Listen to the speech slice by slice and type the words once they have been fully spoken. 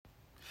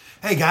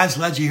Hey guys,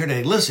 glad you're here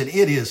today. Listen,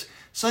 it is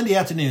Sunday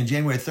afternoon,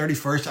 January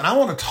 31st, and I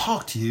want to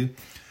talk to you.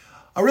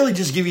 I really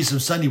just give you some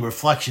Sunday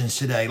reflections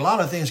today. A lot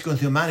of things going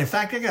through my mind. In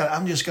fact,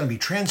 I'm just going to be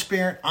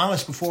transparent,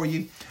 honest before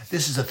you.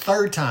 This is the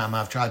third time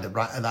I've tried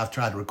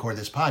to record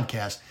this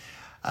podcast.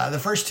 The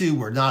first two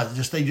were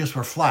they just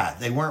were flat.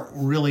 They weren't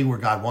really where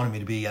God wanted me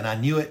to be, and I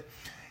knew it,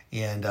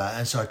 and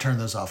so I turned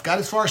those off. Got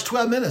as far as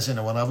 12 minutes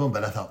into one of them,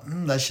 but I thought,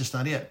 that's just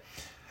not it.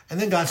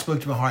 And then God spoke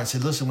to my heart and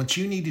said, listen, what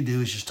you need to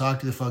do is just talk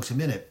to the folks a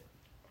minute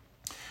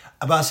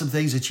about some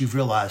things that you've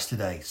realized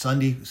today,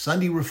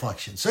 Sunday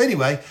reflection. So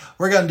anyway,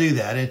 we're going to do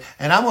that.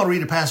 And I'm going to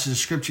read a passage of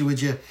scripture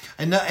with you.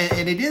 And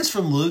it is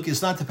from Luke.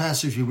 It's not the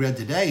passage you read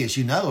today. As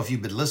you know, if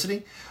you've been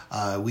listening,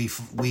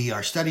 we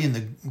are studying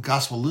the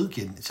Gospel of Luke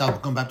in South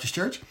Macomb Baptist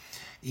Church.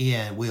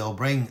 And we'll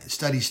bring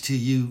studies to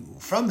you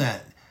from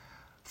that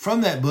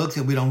book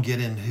that we don't get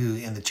into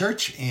in the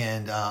church.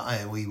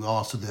 And we will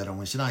also do that on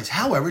Wednesday nights.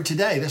 However,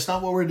 today, that's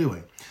not what we're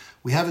doing.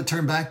 We haven't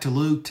turned back to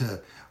Luke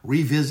to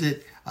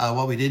revisit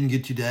what we didn't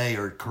get today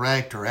or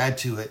correct or add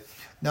to it.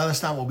 No,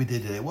 that's not what we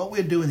did today. What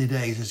we're doing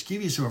today is just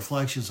give you some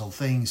reflections on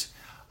things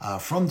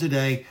from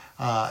today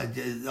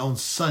on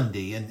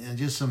Sunday and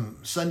just some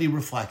Sunday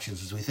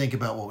reflections as we think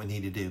about what we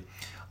need to do.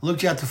 Luke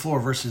chapter 4,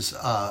 verses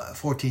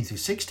 14 through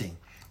 16.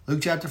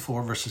 Luke chapter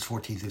 4, verses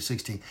 14 through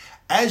 16.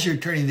 As you're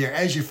turning there,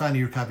 as you're finding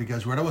your copy of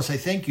God's Word, I want to say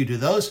thank you to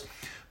those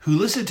who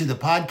listened to the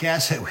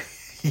podcast that we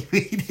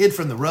did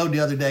from the road the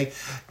other day,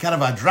 kind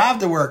of a drive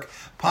to work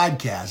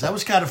podcast. That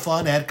was kind of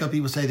fun. I had a couple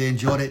people say they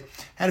enjoyed it.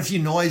 Had a few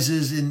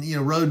noises and,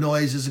 road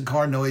noises and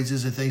car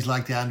noises and things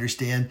like that. I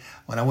understand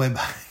when I went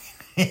by,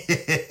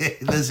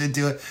 listened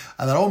to it.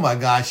 I thought, oh my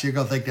gosh, you're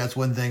going to think that's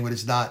one thing, but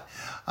it's not.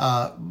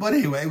 But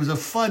anyway, it was a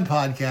fun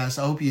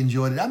podcast. I hope you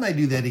enjoyed it. I may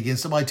do that again.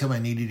 Somebody told me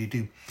I needed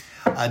to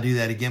do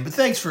that again. But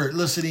thanks for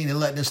listening and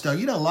letting us know.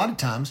 A lot of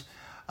times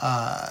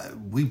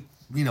we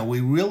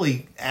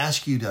really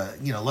ask you to,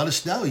 let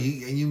us know.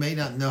 You may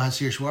not know how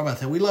serious we are about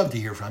that. We love to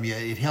hear from you.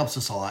 It helps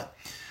us a lot.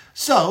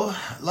 So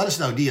let us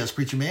know,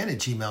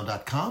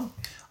 dspreacherman@gmail.com,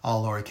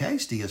 all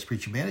lowercase,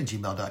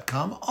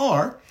 dspreacherman@gmail.com,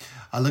 or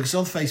look us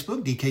on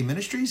Facebook, DK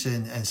Ministries,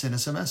 and send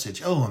us a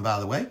message. Oh, and by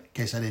the way, in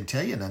case I didn't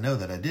tell you, and I know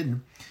that I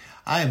didn't,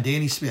 I am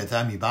Danny Smith.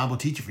 I'm your Bible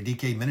teacher for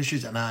DK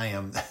Ministries, and I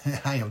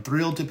am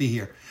thrilled to be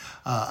here.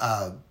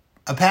 A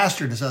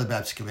pastor in the Southern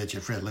Baptist Convention,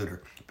 Fred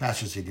Luter,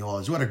 pastors in New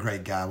Orleans. What a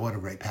great guy. What a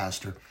great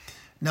pastor.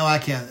 No, I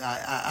can't.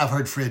 I've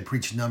heard Fred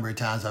preach a number of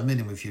times. I've met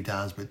him a few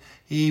times, but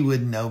he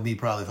wouldn't know me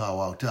probably if I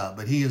walked up.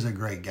 But he is a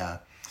great guy,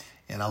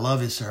 and I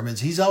love his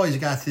sermons. He's always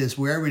got this,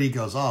 wherever he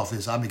goes off,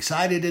 is I'm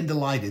excited and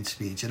delighted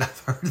speech, and I've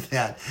heard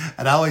that.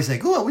 And I always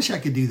think, I wish I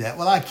could do that.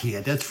 Well, I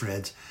can't. That's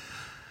Fred's.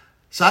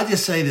 So I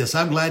just say this,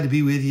 I'm glad to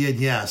be with you, and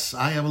yes,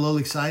 I am a little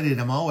excited.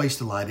 I'm always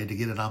delighted to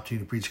get an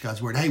opportunity to preach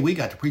God's Word. Hey, we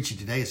got to preach it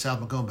today at South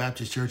Macomb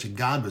Baptist Church, and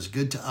God was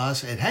good to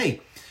us. And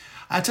hey,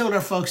 I told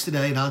our folks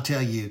today, and I'll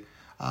tell you,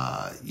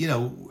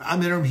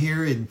 I'm interim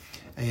here,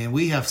 and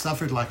we have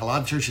suffered like a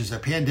lot of churches. The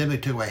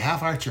pandemic took away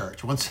half our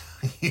church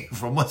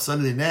from one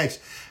Sunday to the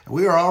next. And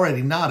we are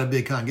already not a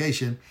big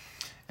congregation.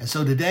 And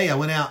so today I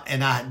went out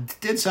and I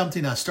did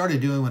something I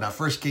started doing when I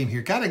first came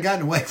here, kind of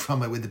gotten away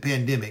from it with the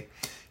pandemic,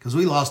 because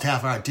we lost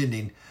half our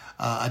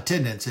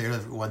attendance there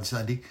one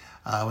Sunday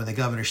when the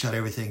governor shut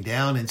everything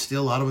down, and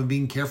still a lot of them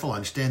being careful. I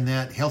understand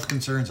that. Health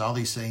concerns, all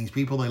these things,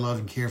 people they love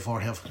and care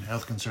for,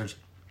 health concerns.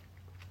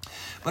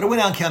 But I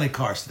went out and counted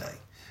cars today.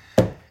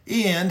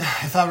 And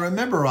if I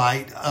remember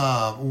right,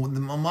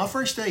 on my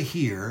first day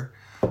here,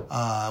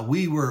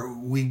 we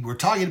were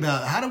talking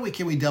about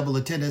can we double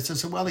attendance? I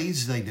said, well, the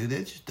easiest thing to do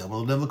is just double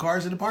the number of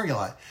cars in the parking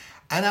lot.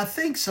 And I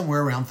think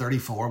somewhere around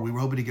 34, we were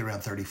hoping to get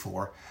around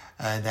 34.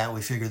 And that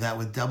we figured that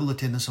with double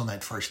attendance on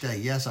that first day.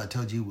 Yes, I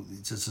told you,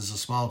 this is a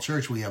small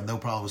church. We have no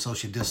problem with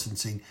social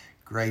distancing.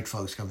 Great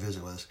folks come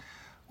visit with us.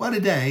 Well,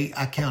 today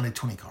I counted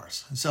 20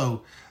 cars.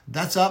 So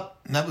that's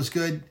up, and that was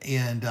good.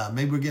 And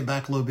maybe we're getting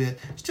back a little bit.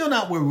 Still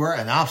not where we were,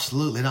 and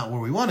absolutely not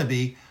where we want to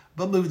be,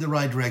 but moving in the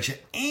right direction.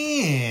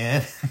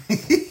 And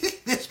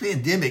this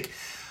pandemic,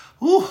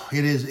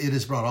 it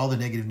has brought all the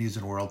negative news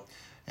in the world.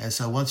 And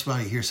so once you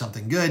hear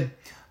something good,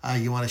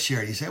 you want to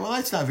share it. You say, well,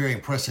 that's not very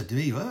impressive to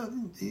me. Well,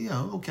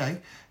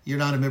 okay. You're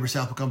not a member of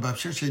South Macomb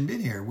Baptist Church. You haven't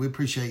been here. We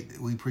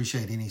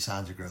appreciate any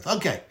signs of growth.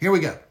 Okay, here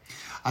we go.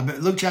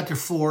 Luke chapter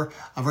 4,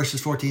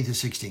 verses 14 through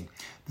 16.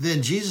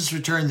 Then Jesus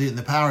returned in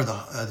the power of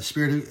the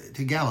Spirit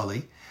to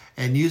Galilee,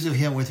 and news of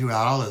him went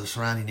throughout all of the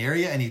surrounding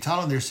area, and he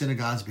taught in their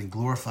synagogues, being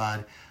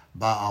glorified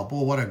by all.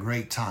 Boy, what a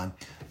great time.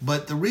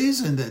 But the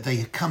reason that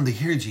they come to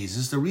hear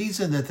Jesus, the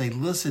reason that they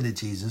listened to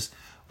Jesus,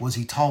 was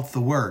he taught the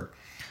Word.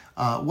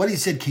 What he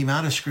said came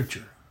out of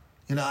Scripture.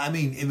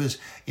 It was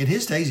in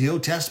his days, the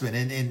Old Testament,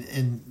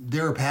 and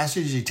there are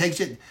passages, he takes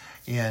it,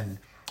 and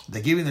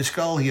they give him the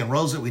scroll, he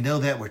unrolls it, we know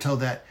that, we're told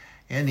that,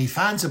 and he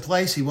finds a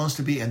place he wants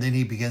to be, and then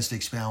he begins to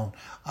expound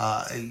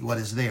what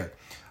is there.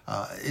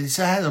 It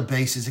has a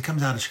basis, it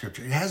comes out of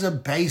Scripture. It has a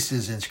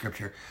basis in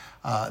Scripture.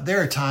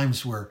 There are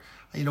times where,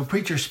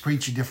 preachers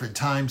preach at different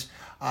times.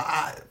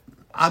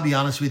 I'll be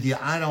honest with you,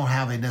 I don't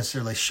have a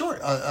necessarily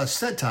a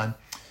set time.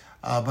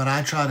 but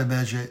I try to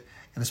measure it.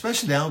 And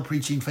especially now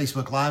preaching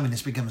Facebook Live, and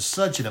it's become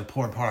such an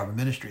important part of our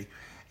ministry.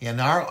 And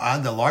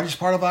the largest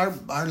part of our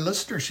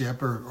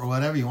listenership, or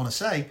whatever you want to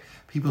say,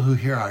 people who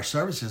hear our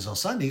services on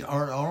Sunday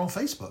are on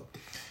Facebook.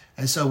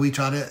 And so we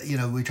try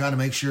to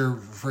make sure,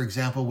 for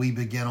example, we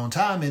begin on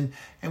time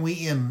and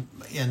we end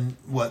in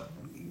what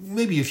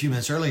maybe a few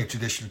minutes earlier.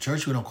 Traditional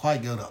church, we don't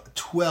quite go to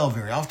 12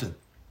 very often.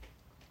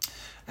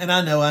 And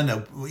I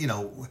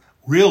know,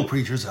 real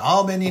preachers,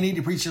 oh man, you need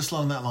to preach this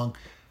long, that long.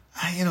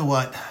 You know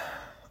what?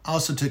 I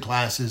also took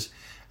classes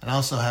and I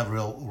also have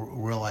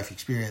real life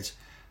experience.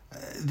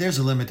 There's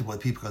a limit to what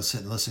people can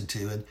sit and listen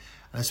to. And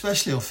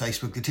especially on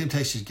Facebook, the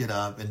temptations get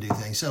up and do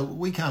things. So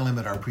we kind of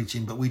limit our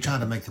preaching, but we try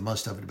to make the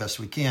most of it the best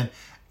we can.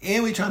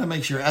 And we try to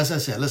make sure, as I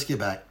said, let's get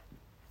back,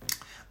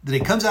 that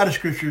it comes out of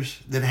Scriptures,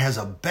 that it has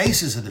a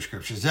basis of the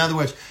Scriptures. In other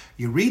words,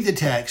 you read the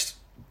text,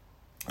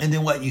 and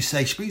then what you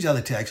say springs out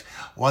of the text,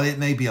 while it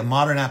may be a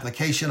modern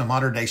application, a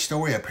modern day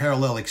story, a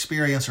parallel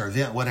experience or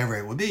event, whatever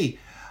it would be,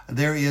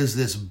 there is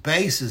this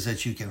basis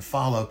that you can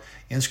follow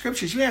in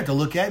Scriptures. You have to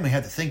look at it, you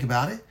have to think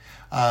about it.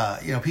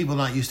 People are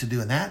not used to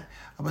doing that,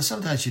 but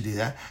sometimes you do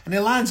that, and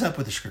it lines up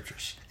with the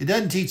Scriptures. It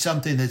doesn't teach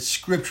something that's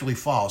scripturally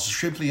false,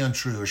 scripturally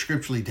untrue, or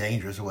scripturally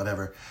dangerous, or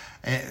whatever.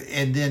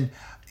 And then,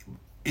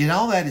 in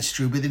all that, it's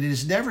true, but it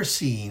is never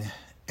seen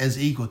as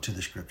equal to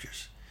the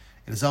Scriptures.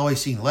 It is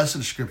always seen less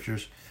of the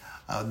Scriptures,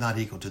 not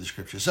equal to the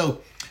Scriptures.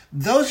 So,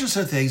 those are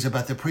some things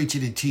about the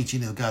preaching and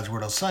teaching of God's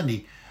Word on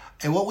Sunday.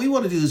 And what we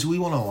want to do is we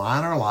want to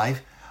align our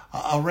life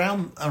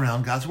around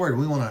God's Word.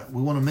 We want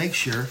to make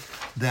sure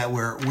that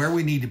we're where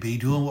we need to be,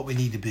 doing what we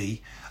need to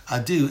be,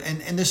 do.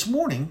 And this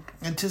morning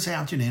and this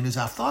afternoon, as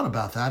I've thought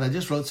about that, I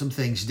just wrote some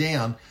things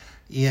down.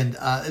 And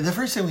the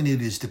first thing we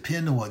need is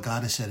depend on what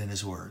God has said in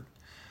His Word.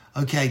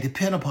 Okay,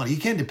 depend upon it. You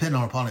can't depend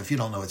upon it if you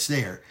don't know it's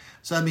there.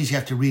 So that means you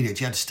have to read it,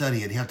 you have to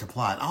study it, you have to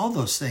apply it. All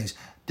those things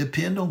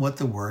depend on what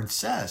the Word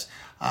says.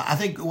 I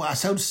think I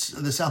told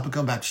the South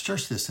Macomb Baptist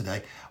Church this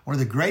today. One of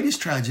the greatest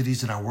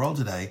tragedies in our world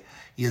today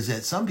is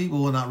that some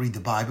people will not read the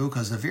Bible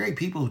because the very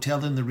people who tell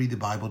them to read the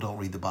Bible don't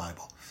read the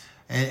Bible.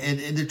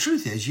 And the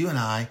truth is, you and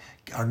I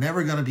are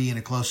never going to be any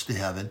closer to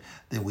heaven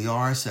than we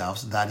are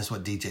ourselves. That is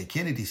what D.J.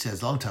 Kennedy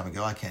says a long time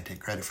ago. I can't take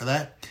credit for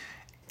that.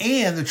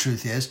 And the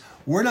truth is,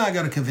 we're not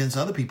going to convince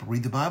other people to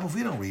read the Bible if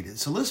we don't read it.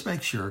 So let's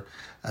make sure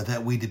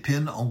that we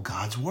depend on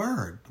God's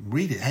Word.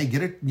 Read it. Hey,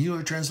 get a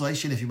newer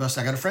translation if you must.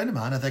 I got a friend of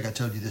mine. I think I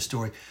told you this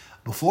story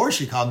before.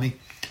 She called me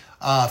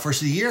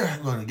first of the year.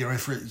 I'm going to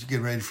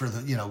get ready for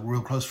the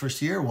real close first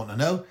year. Want to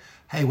know,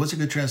 hey, what's a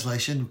good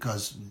translation?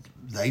 Because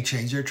they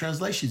change their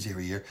translations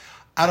every year.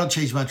 I don't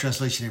change my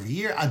translation every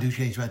year. I do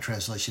change my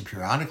translation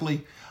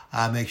periodically.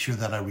 I make sure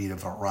that I read a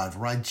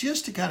variety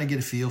just to kind of get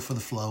a feel for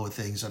the flow of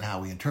things and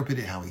how we interpret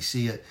it, how we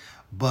see it.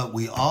 But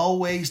we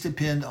always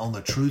depend on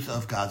the truth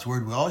of God's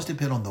Word. We always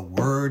depend on the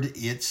Word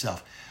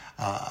itself.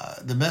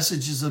 The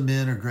messages of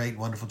men are great,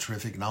 wonderful,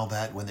 terrific, and all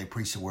that when they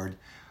preach the Word.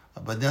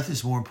 But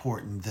nothing's more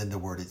important than the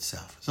Word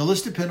itself. So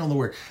let's depend on the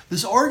Word.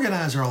 Let's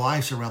organize our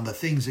lives around the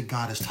things that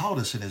God has taught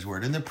us in His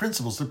Word and the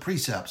principles, the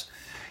precepts.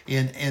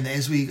 And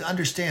as we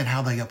understand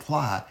how they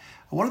apply,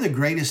 one of the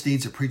greatest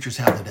needs that preachers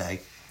have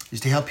today is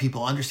to help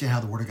people understand how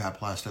the Word of God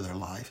applies to their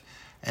life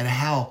and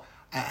how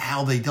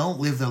they don't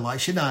live their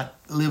life, should not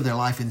live their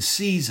life in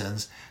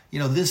seasons,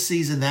 this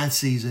season, that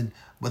season,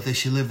 but they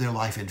should live their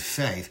life in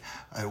faith,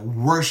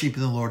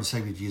 worshiping the Lord and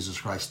Savior Jesus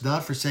Christ,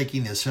 not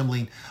forsaking the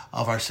assembling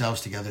of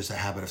ourselves together as the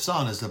habit of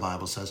some, as the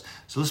Bible says.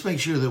 So let's make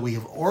sure that we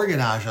have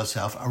organized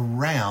ourselves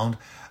around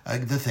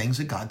the things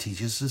that God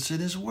teaches us in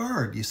His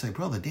Word. You say,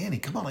 Brother Danny,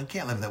 come on, I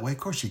can't live that way. Of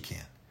course you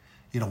can.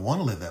 You don't want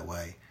to live that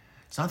way.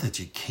 It's not that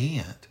you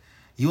can't.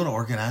 You want to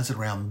organize it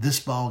around this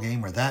ball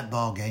game or that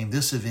ball game,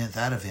 this event,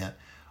 that event.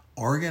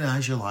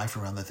 Organize your life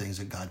around the things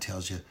that God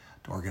tells you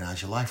to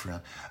organize your life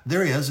around.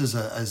 There is,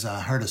 as I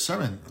heard a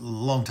sermon a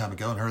long time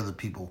ago and heard other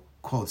people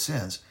quote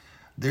since,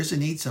 there's a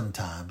need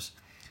sometimes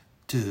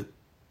to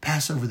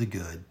pass over the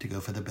good to go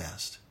for the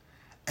best.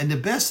 And the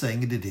best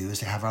thing to do is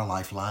to have our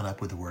life line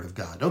up with the Word of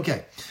God.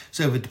 Okay,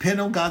 so if we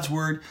depend on God's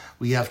Word,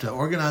 we have to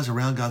organize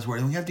around God's Word,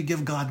 and we have to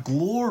give God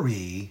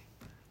glory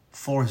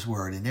for His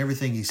Word and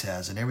everything He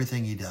says and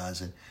everything He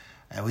does.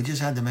 And we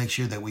just have to make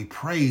sure that we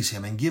praise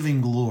Him and give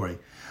Him glory.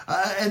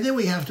 And then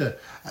we have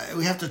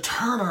to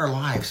turn our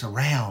lives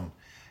around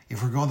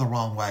if we're going the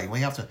wrong way. We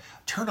have to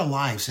turn our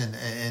lives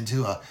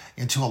into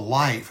a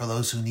light for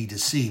those who need to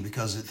see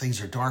because things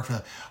are dark for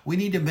them. We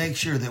need to make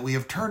sure that we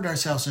have turned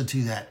ourselves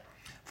into that,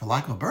 for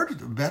lack of a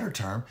better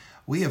term,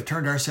 we have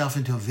turned ourselves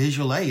into a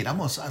visual aid. I'm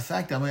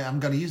going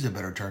to use a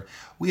better term.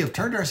 We have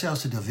turned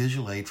ourselves into a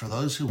visual aid for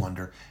those who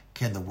wonder,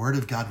 can the Word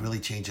of God really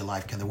change your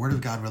life? Can the Word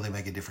of God really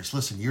make a difference?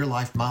 Listen, your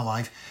life, my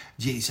life.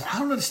 Jesus, I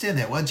don't understand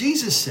that. Well,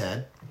 Jesus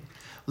said,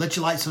 let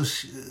your light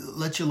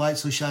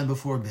so shine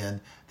before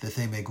men that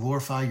they may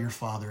glorify your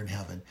Father in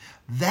heaven.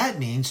 That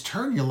means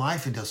turn your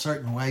life into a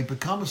certain way,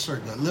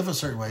 live a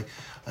certain way,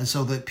 and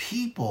so that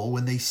people,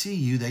 when they see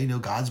you, they know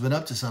God's been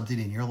up to something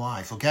in your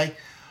life, okay?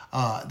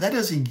 That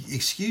doesn't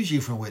excuse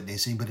you from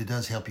witnessing, but it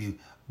does help you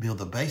build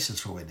the basis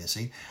for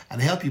witnessing,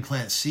 and help you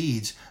plant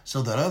seeds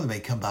so that others may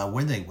come by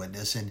when they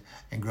witness and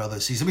grow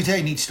those seeds. Let me tell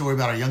you a neat story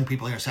about our young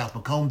people here in South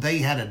Macomb. They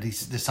had a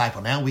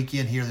Disciple Now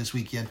weekend here this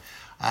weekend.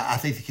 I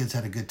think the kids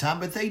had a good time,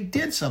 but they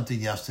did something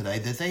yesterday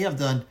that they have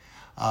done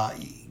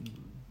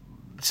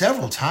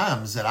several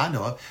times that I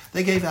know of.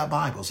 They gave out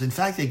Bibles. In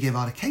fact, they gave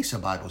out a case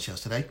of Bibles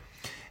yesterday.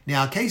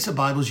 Now, a case of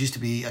things used to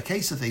be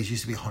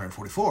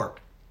 144.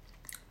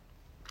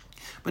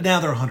 But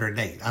now they're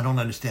 108. I don't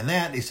understand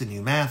that. It's a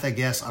new math, I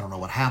guess. I don't know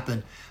what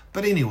happened.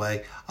 But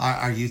anyway,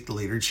 our youth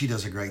leader, she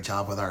does a great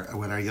job with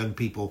our young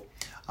people.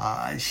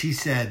 She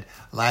said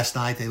last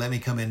night they let me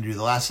come in and do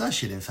the last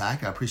session. In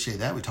fact, I appreciate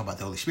that. We talked about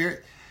the Holy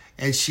Spirit.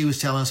 And she was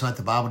telling us about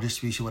the Bible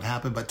distribution, what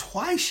happened. But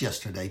twice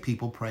yesterday,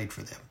 people prayed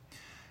for them.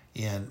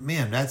 And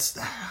man, that's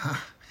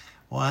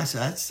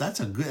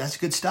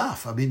good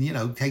stuff. I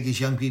mean, take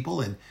these young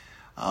people and,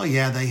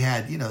 they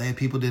had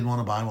people didn't want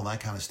a Bible,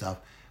 that kind of stuff.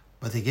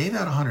 But they gave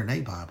out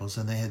 108 Bibles,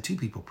 and they had 2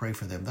 people pray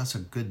for them. That's a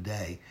good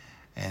day,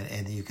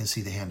 and you can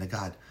see the hand of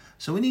God.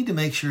 So we need to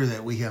make sure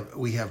that we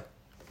have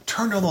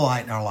turned on the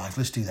light in our life.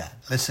 Let's do that.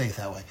 Let's say it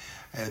that way.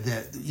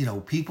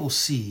 That people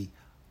see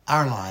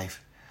our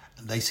life,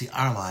 and they see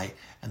our light,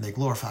 and they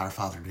glorify our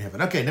Father in heaven.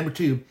 Okay, number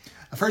 2.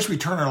 First, we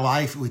turn our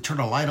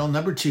light on.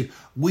 Number 2,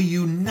 we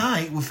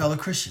unite with fellow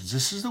Christians.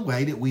 This is the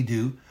way that we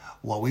do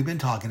what we've been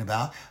talking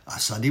about,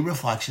 Sunday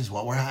reflections,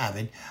 what we're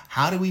having.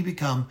 How do we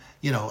become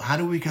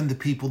the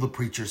people the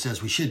preacher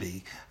says we should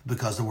be,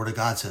 because the Word of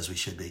God says we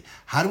should be?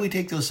 How do we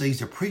take those things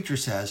the preacher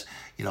says,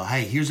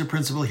 hey, here's a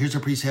principle, here's a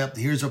precept,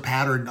 here's a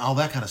pattern, all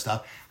that kind of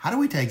stuff. How do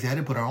we take that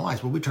and put it in our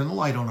lives? Well, we turn the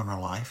light on in our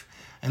life.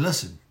 And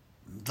listen,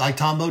 like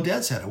Tom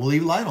Bodett said, we'll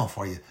leave the light on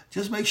for you.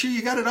 Just make sure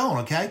you got it on,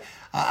 okay?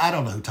 I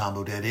don't know who Tom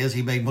Bodett is.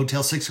 He made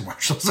Motel 6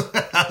 commercials.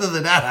 Other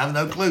than that, I have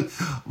no clue.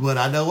 But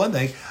I know one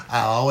thing.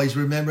 I always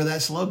remember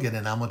that slogan,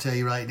 and I'm going to tell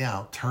you right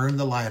now, turn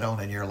the light on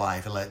in your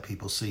life and let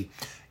people see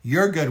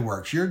your good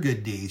works, your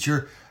good deeds,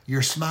 your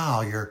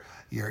smile,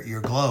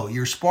 your glow,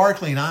 your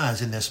sparkling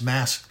eyes in this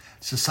masked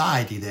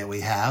society that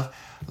we have.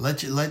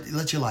 Let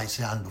your light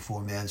shine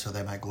before men so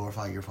they might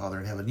glorify your Father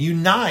in heaven.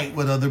 Unite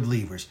with other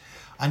believers.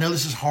 I know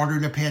this is harder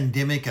in a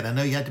pandemic, and I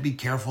know you have to be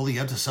careful. You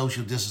have to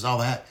social distance, all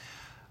that.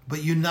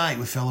 But unite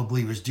with fellow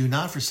believers. Do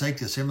not forsake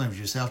the assembling of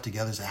yourself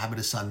together as a habit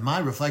of Sunday. My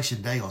reflection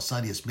today on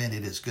Sunday has been,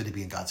 it is good to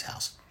be in God's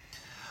house.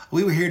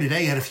 We were here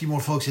today, had a few more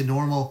folks than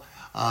normal.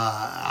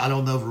 I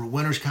don't know if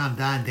winter's kind of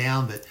dying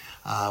down,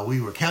 but we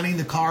were counting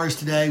the cars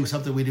today. It was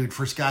something we did when we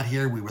first got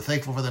here. We were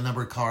thankful for the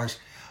number of cars.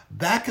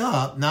 Back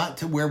up, not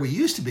to where we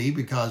used to be,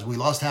 because we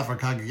lost half our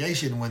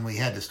congregation when we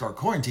had to start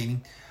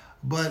quarantining,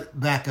 but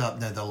back up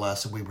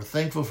nonetheless. And we were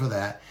thankful for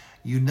that.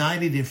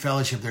 United in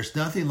fellowship. There's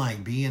nothing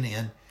like being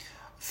in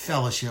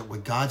fellowship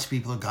with God's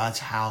people in God's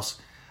house.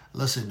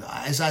 Listen,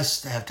 as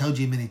I have told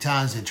you many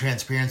times in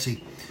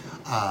transparency,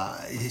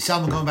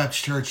 South Macomb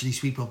Baptist Church, these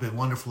people have been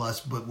wonderful to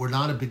us, but we're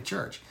not a big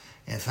church.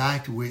 In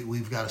fact,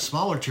 we've got a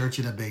smaller church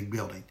in a big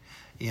building.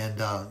 And,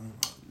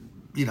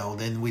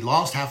 then we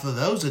lost half of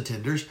those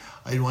attenders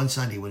in one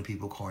Sunday when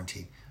people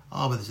quarantined.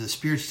 Oh, but the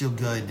Spirit's still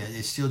good. And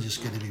it's still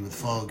just good to be with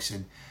folks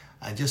and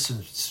just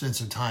spend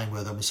some time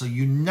with them. So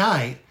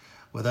unite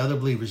with other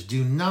believers.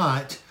 Do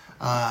not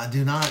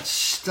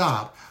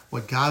stop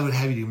what God would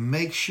have you do.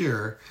 Make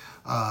sure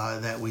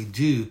that we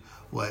do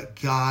what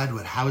God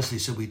would have us do.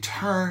 So we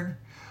turn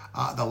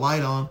the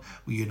light on,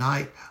 we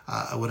unite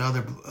with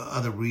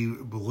other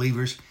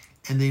believers,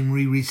 and then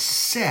we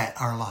reset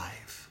our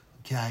life.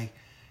 Okay,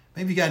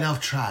 maybe you got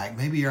off track.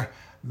 Maybe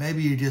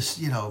you're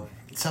just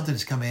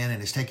something's come in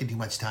and it's taking too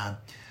much time.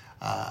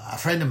 A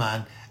friend of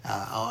mine,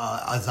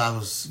 as I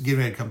was getting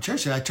ready to come to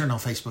church, I turned on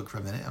Facebook for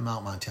a minute. I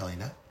don't mind telling you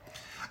that.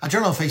 I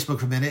turned on Facebook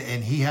for a minute,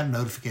 and he had a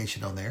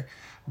notification on there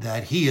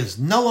that he is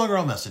no longer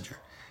on Messenger.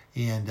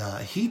 And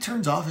he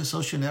turns off his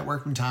social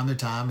network from time to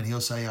time, and he'll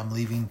say, I'm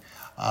leaving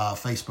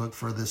Facebook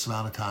for this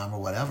amount of time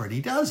or whatever. And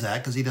he does that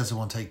because he doesn't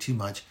want to take too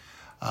much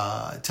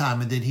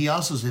time. And then he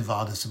also is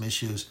involved in some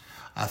issues,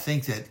 I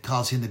think, that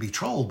cause him to be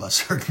trolled by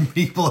certain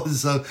people. And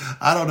so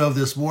I don't know if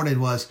this morning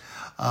was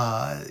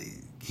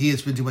he had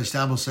spent too much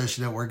time on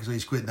social network, so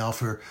he's quitting off,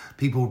 for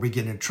people were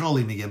beginning to troll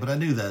him again. But I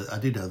do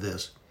know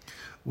this.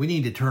 We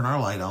need to turn our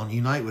light on,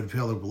 unite with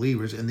fellow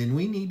believers, and then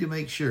we need to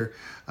make sure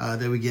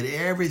that we get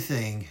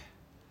everything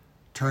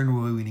turned the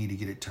way we need to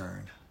get it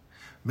turned.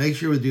 Make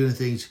sure we're doing the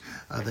things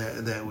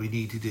that we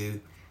need to do.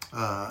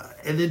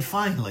 And then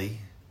finally,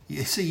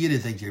 you didn't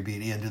think you'd be at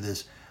the end of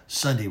this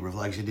Sunday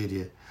reflection, did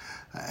you?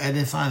 And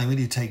then finally, we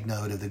need to take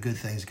note of the good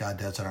things God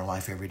does in our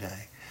life every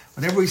day.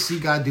 Whenever we see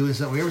God doing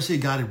something, we ever see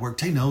God at work,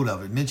 take note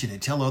of it, mention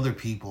it, tell other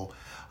people.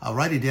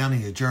 Write it down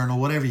in your journal,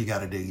 whatever you got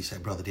to do. You say,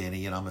 Brother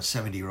Danny, I'm a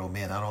 70-year-old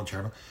man. I don't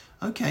journal.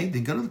 Okay,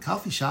 then go to the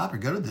coffee shop or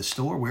go to the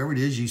store, wherever it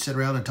is. You sit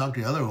around and talk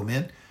to the other old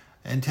men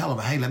and tell them,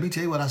 hey, let me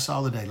tell you what I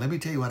saw today. Let me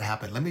tell you what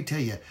happened. Let me tell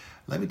you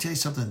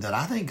something that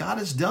I think God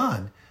has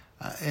done.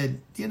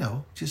 And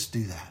just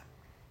do that.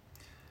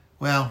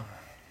 Well,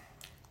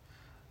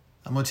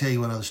 I'm going to tell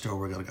you what other store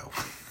we're going to go.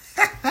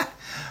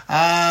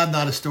 I'm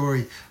not a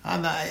story.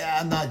 I'm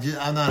not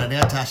an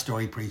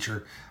anti-story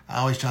preacher. I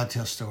always try to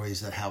tell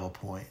stories that have a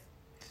point.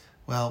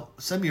 Well,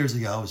 some years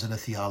ago, I was in a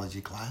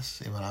theology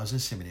class, and when I was in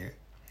seminary,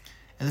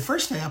 and the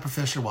first day our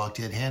professor walked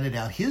in, handed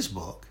out his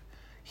book.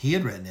 He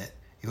had written it.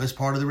 It was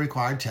part of the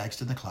required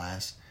text in the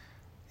class,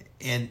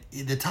 and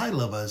the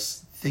title of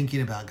us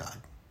Thinking About God.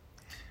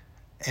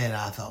 And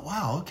I thought,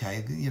 wow,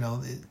 okay,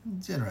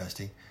 it's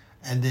interesting.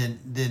 And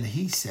then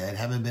he said,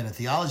 having been a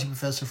theology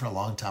professor for a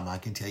long time, I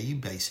can tell you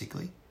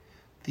basically,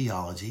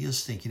 theology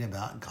is thinking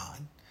about God.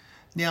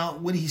 Now,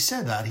 when he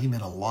said that, he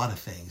meant a lot of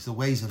things: the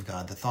ways of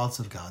God, the thoughts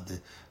of God,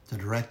 the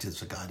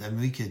directives of God. I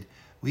mean,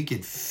 we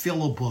could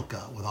fill a book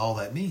up with all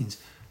that means.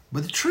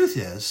 But the truth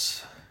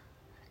is,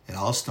 it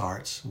all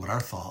starts with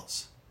our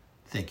thoughts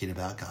thinking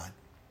about God.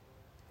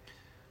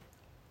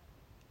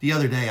 The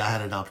other day, I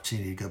had an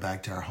opportunity to go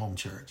back to our home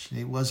church.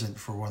 It wasn't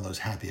for one of those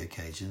happy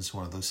occasions,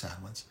 one of those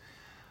sad ones.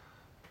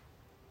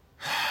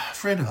 A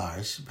friend of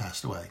ours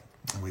passed away,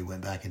 and we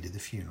went back and did the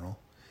funeral.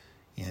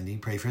 And he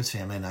prayed for his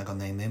family. I'm not going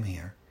to name them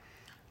here.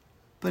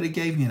 But it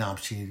gave me an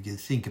opportunity to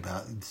think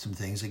about some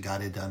things that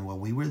God had done while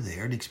we were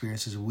there, and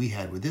experiences we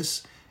had with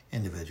this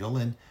individual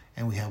and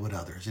we had with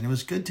others. And it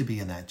was good to be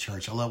in that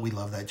church. We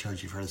love that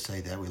church. You've heard us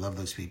say that. We love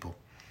those people.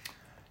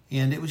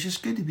 And it was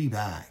just good to be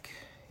back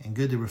and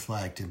good to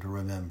reflect and to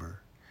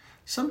remember.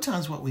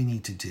 Sometimes what we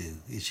need to do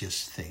is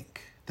just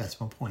think. That's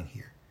my point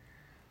here.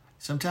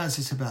 Sometimes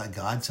it's about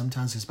God.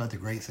 Sometimes it's about the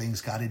great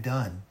things God had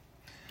done,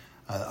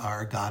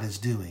 or God is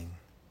doing,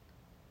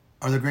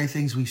 or the great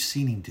things we've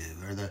seen him do,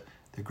 or the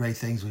great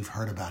things we've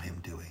heard about him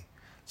doing.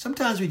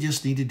 Sometimes we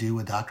just need to do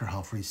what Dr.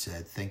 Humphrey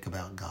said: think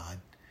about God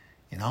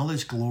in all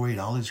his glory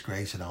and all his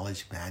grace and all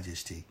his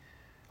majesty.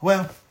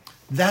 Well,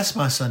 that's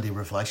my Sunday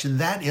reflection.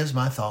 That is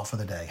my thought for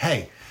the day.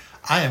 Hey,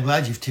 I am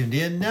glad you've tuned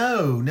in.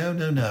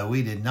 No,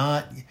 we did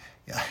not.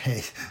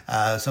 Hey,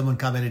 someone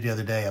commented the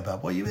other day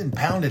about, well, you've been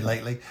pounded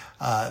lately.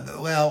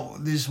 Well,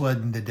 this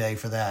wasn't the day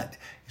for that.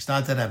 It's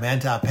not that I'm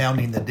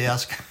anti-pounding the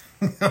desk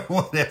or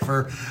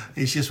whatever.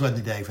 It just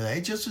wasn't the day for that.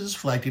 It just was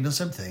reflecting on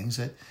some things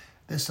that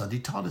this Sunday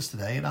taught us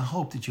today, and I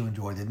hope that you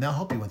enjoyed it. And I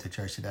hope you went to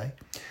church today.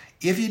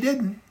 If you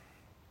didn't,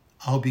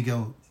 I hope you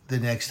go the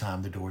next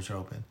time the doors are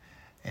open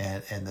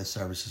and the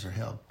services are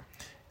held.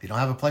 If you don't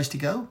have a place to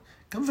go,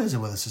 come visit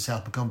with us at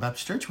South Macomb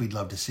Baptist Church. We'd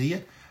love to see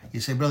you. You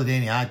say, Brother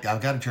Danny, I've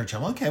got a church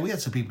home. Okay, we had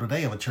some people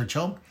today have a church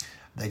home.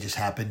 They just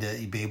happened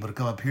to be able to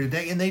come up here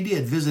today, and they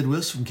did visit with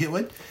us from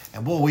Kitwood.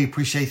 And boy, we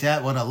appreciate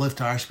that. What a lift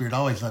to our spirit.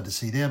 Always love to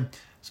see them.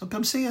 So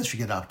come see us if you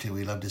get an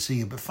opportunity. We'd love to see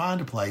you. But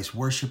find a place,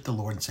 worship the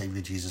Lord and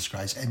Savior Jesus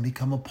Christ, and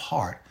become a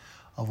part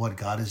of what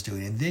God is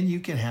doing. And then you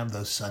can have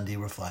those Sunday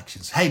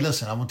reflections. Hey,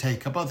 listen, I'm going to tell you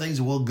a couple of things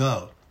and we'll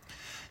go.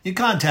 You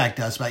contact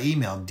us by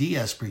email,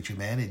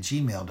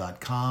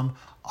 dspreacherman@gmail.com,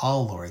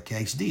 all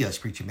lowercase,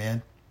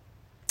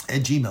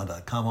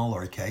 dspreacherman@gmail.com, all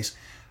lowercase.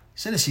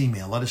 Send us an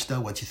email. Let us know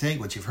what you think,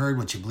 what you've heard,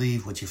 what you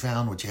believe, what you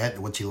found, what you had,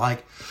 what you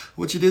like,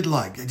 what you didn't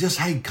like. Just,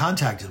 hey,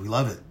 contact us. We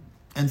love it.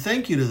 And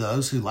thank you to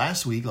those who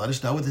last week let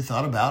us know what they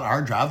thought about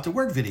our Drive to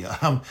Work video.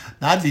 Our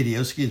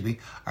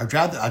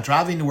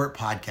Driving to Work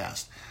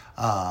podcast.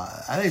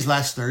 I think it's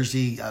last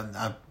Thursday.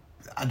 I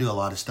do a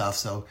lot of stuff,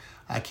 so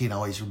I can't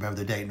always remember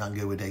the date. Not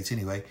good with dates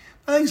anyway.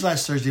 But I think it's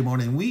last Thursday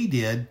morning we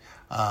did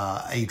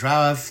a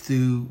Drive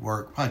to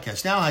Work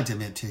podcast. Now I have to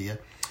admit to you,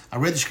 I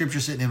read the scripture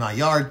sitting in my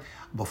yard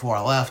before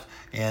I left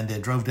and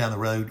then drove down the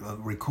road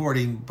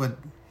recording, but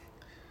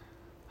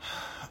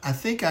I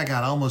think I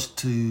got almost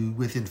to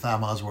within 5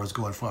 miles where I was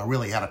going for. I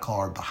really had a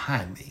car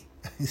behind me.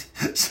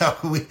 So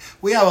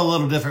we have a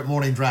little different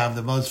morning drive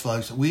than most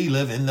folks. We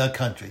live in the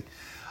country.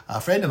 A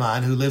friend of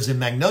mine who lives in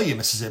Magnolia,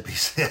 Mississippi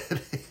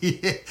said,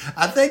 yeah,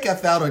 I think I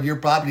found on your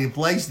property a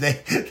place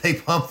they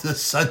pump the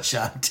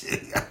sunshine to.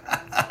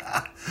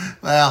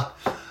 Well,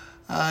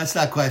 it's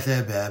not quite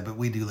that bad, but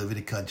we do live in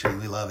the country.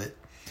 We love it.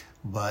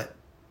 But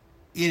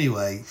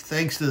anyway,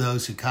 thanks to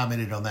those who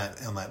commented on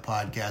that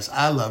podcast.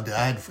 I loved it.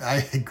 I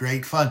had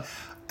great fun,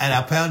 and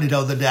I pounded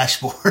on the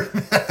dashboard.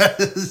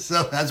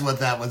 So that's what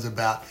that was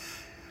about.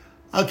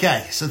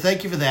 Okay, so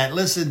thank you for that.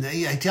 Listen,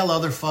 I tell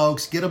other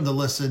folks, get them to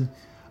listen.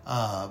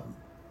 I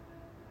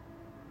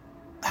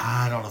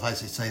don't know if I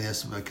should say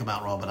this, it would come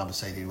out wrong, but I'm going to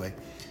say it anyway.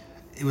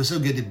 It was so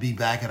good to be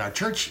back at our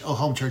church,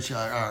 home church,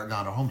 or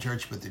not our home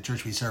church, but the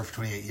church we served for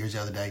 28 years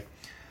the other day.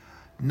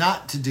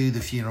 Not to do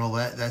the funeral,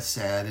 that's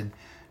sad and,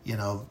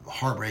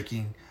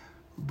 heartbreaking,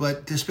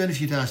 but to spend a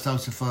few times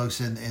talking to folks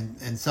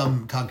and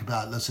some talked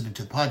about listening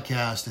to the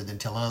podcast and then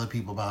telling other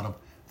people about them.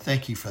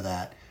 Thank you for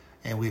that,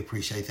 and we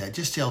appreciate that.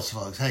 Just tell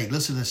folks, hey,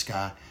 listen to this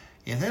guy.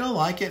 If they don't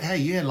like it, hey,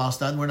 you hadn't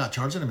lost nothing. We're not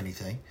charging them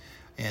anything.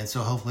 And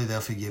so hopefully they'll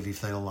forgive you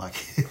if they don't like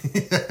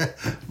it.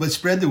 But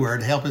spread the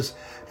word. Help us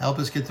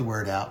get the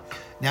word out.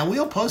 Now,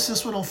 we'll post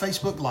this one on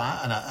Facebook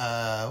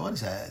Live. What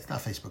is that? It's not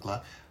Facebook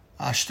Live.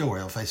 Our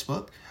story on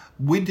Facebook.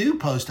 We do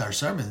post our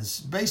sermons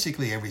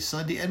basically every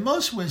Sunday and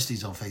most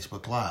Wednesdays on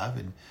Facebook Live.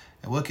 And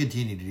we'll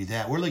continue to do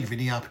that. We're looking for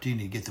any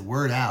opportunity to get the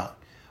word out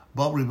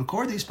But we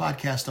record these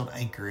podcasts on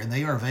Anchor, and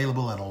they are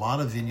available in a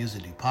lot of venues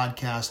that do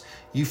podcasts.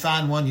 You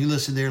find one, you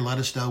listen there, let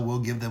us know. We'll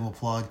give them a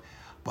plug.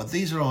 But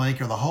these are on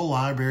Anchor. The whole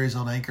library is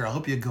on Anchor. I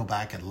hope you go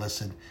back and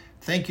listen.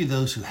 Thank you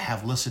those who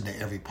have listened to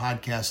every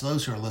podcast,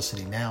 those who are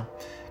listening now.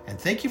 And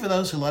thank you for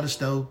those who let us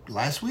know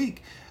last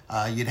week.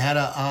 You'd had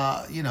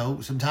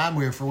some time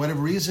where for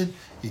whatever reason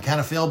you kind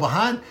of fell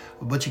behind,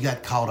 but you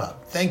got caught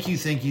up. Thank you.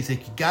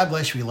 God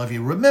bless you. We love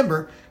you.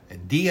 Remember,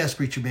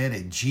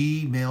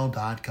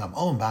 dspreacherman@gmail.com.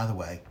 Oh, and by the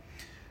way,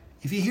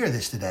 if you hear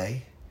this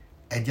today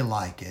and you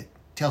like it,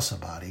 tell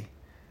somebody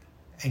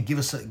and give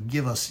us a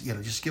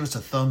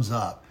thumbs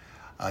up.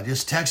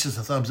 Just text us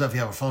a thumbs up if you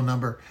have a phone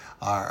number,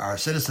 or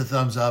send us a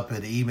thumbs up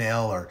in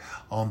email or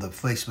on the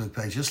Facebook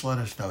page. Just let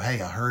us know,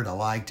 hey, I heard, I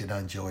liked, and I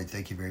enjoyed.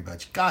 Thank you very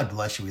much. God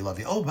bless you. We love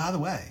you. Oh, by the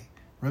way,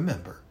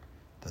 remember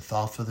the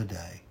thought for the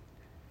day.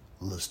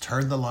 Let's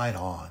turn the light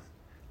on.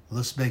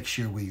 Let's make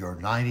sure we are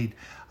united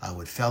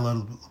with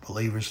fellow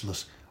believers.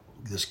 Let's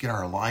get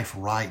our life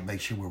right. Make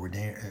sure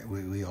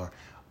we are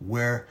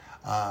where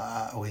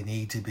we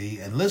need to be.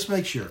 And let's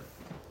make sure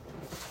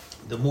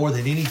that more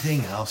than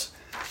anything else,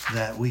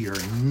 that we are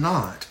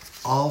not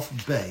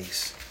off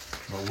base,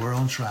 but we're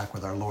on track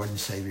with our Lord and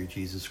Savior,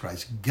 Jesus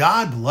Christ.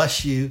 God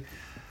bless you.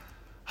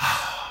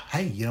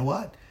 Hey, you know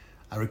what?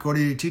 I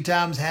recorded it 2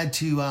 times, had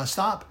to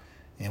stop,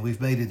 and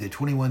we've made it to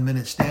 21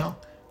 minutes now.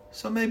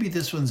 So maybe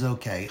this one's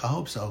okay. I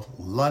hope so.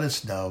 Let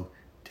us know.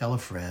 Tell a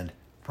friend.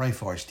 Pray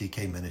for us,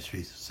 DK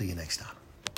Ministries. See you next time.